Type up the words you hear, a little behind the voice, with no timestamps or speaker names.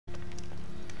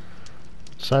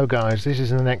So guys, this is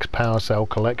the next power cell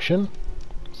collection.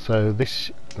 So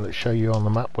this, let's show you on the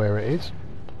map where it is.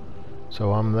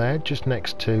 So I'm there just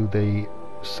next to the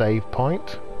save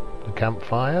point, the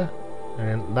campfire,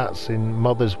 and that's in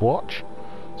Mother's Watch.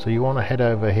 So you want to head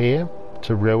over here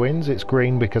to Ruins. It's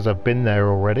green because I've been there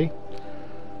already.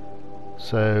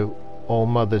 So All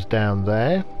Mother's down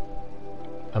there,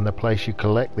 and the place you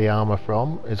collect the armour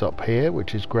from is up here,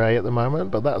 which is grey at the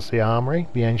moment, but that's the armory,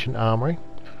 the Ancient Armory.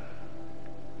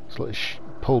 So let's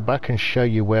pull back and show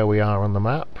you where we are on the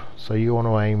map. So you want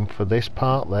to aim for this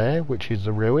part there, which is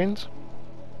the Ruins.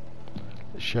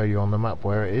 Let's show you on the map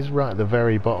where it is, right at the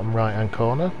very bottom right hand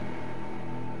corner.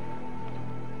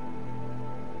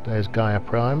 There's Gaia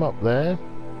Prime up there,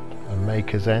 and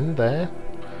Maker's End there.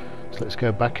 So let's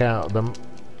go back out of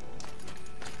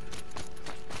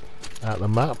the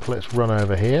map. Let's run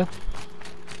over here,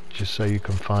 just so you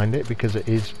can find it, because it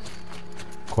is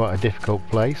quite a difficult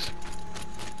place.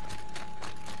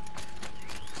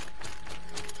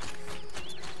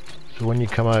 So when you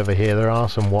come over here, there are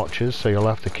some watchers, so you'll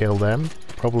have to kill them,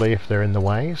 probably if they're in the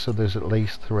way. So there's at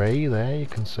least 3 there, you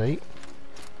can see.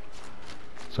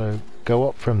 So go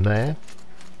up from there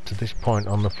to this point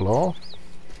on the floor,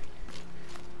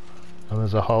 and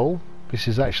there's a hole. This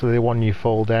is actually the one you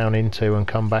fall down into and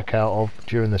come back out of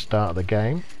during the start of the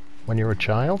game when you're a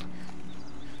child.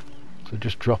 So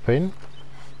just drop in.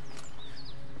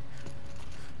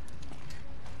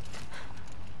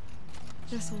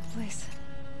 This old place.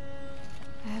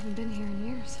 I haven't been here in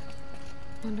years.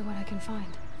 Wonder what I can find.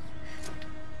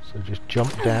 So just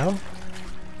jump down.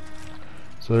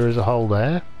 So there is a hole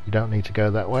there. You don't need to go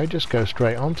that way, just go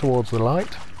straight on towards the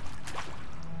light.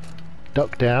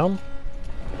 Duck down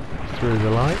through the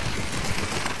light.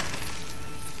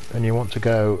 And you want to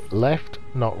go left,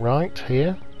 not right,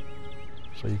 here.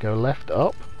 So you go left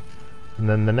up, and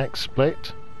then the next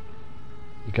split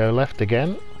you go left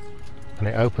again, and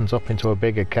it opens up into a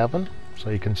bigger cavern, so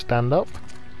you can stand up.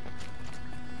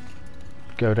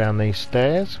 Go down these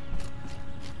stairs,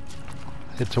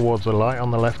 head towards the light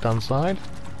on the left hand side.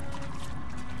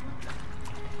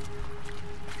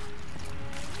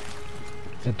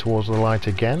 Head towards the light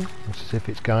again, as if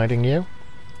it's guiding you.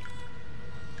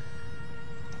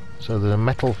 So there's a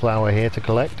metal flower here to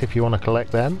collect if you want to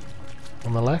collect them,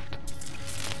 on the left.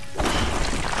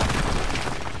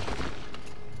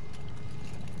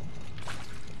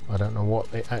 I don't know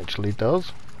what it actually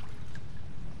does.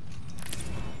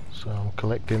 So I'm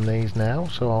collecting these now,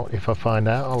 so if I find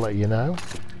out I'll let you know.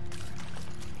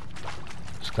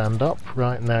 Stand up.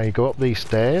 Right, now you go up these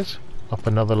stairs, up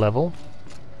another level.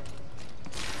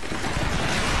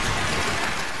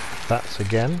 That's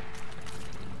again.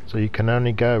 So you can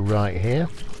only go right here,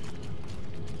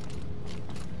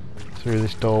 through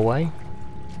this doorway.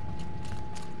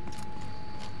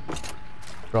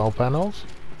 Control panels.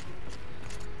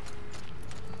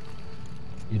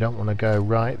 You don't want to go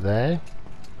right there,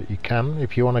 but you can.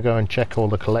 If you want to go and check all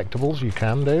the collectibles, you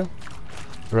can do.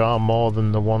 There are more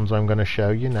than the ones I'm going to show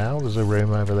you now. There's a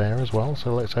room over there as well,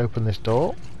 so let's open this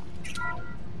door.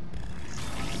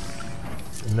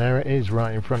 And there it is,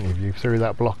 right in front of you, through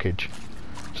that blockage.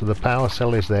 So the power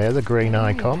cell is there, the green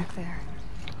icon.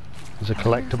 There's a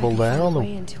collectible there on the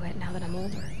way into it now that I'm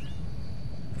older.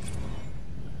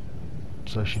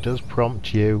 So she does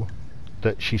prompt you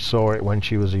that she saw it when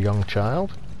she was a young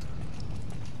child,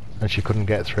 and she couldn't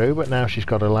get through, but now she's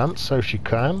got a lance, so she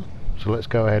can. So let's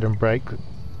go ahead and break the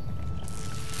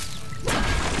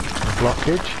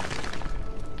blockage.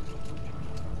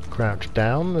 Crouch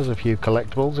down, there's a few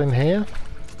collectibles in here.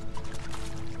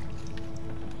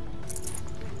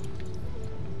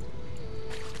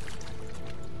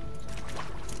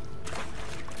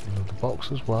 Another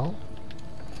box as well.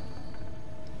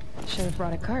 Should have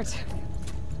brought a cart.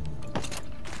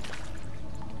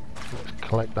 Let's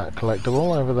collect that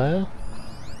collectible over there.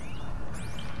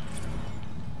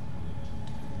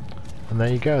 And there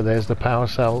you go, there's the power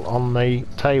cell on the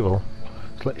table.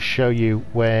 So let's show you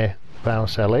where the power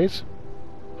cell is.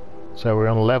 So we're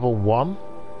on level 1.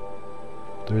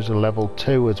 There is a level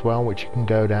 2 as well, which you can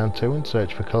go down to and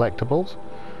search for collectibles.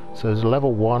 So there's a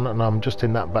level 1, and I'm just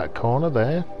in that back corner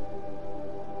there.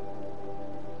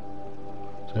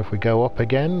 So if we go up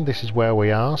again, this is where we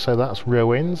are. So that's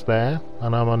Ruins there,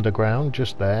 and I'm underground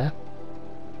just there.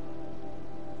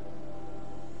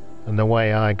 And the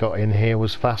way I got in here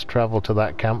was fast travel to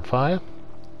that campfire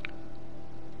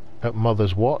at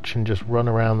Mother's Watch and just run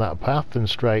around that path and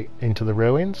straight into the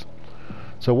Ruins.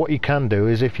 So what you can do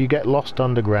is, if you get lost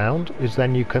underground, is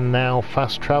then you can now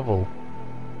fast travel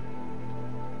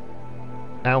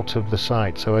out of the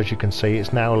site. So as you can see,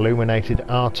 it's now illuminated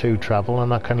R2 travel,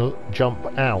 and I can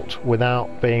jump out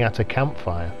without being at a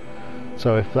campfire.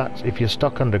 So if you're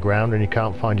stuck underground and you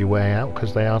can't find your way out,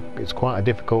 because it's quite a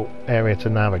difficult area to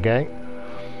navigate,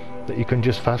 that you can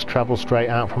just fast travel straight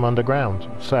out from underground.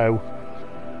 So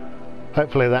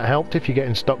hopefully that helped if you're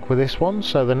getting stuck with this one.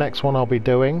 So the next one I'll be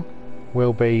doing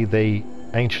will be the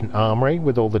Ancient Armory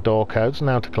with all the door codes,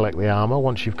 now to collect the armour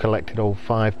once you've collected all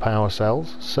 5 power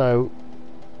cells. So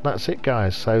that's it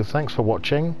guys, so thanks for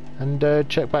watching, and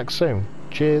check back soon.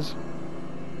 Cheers.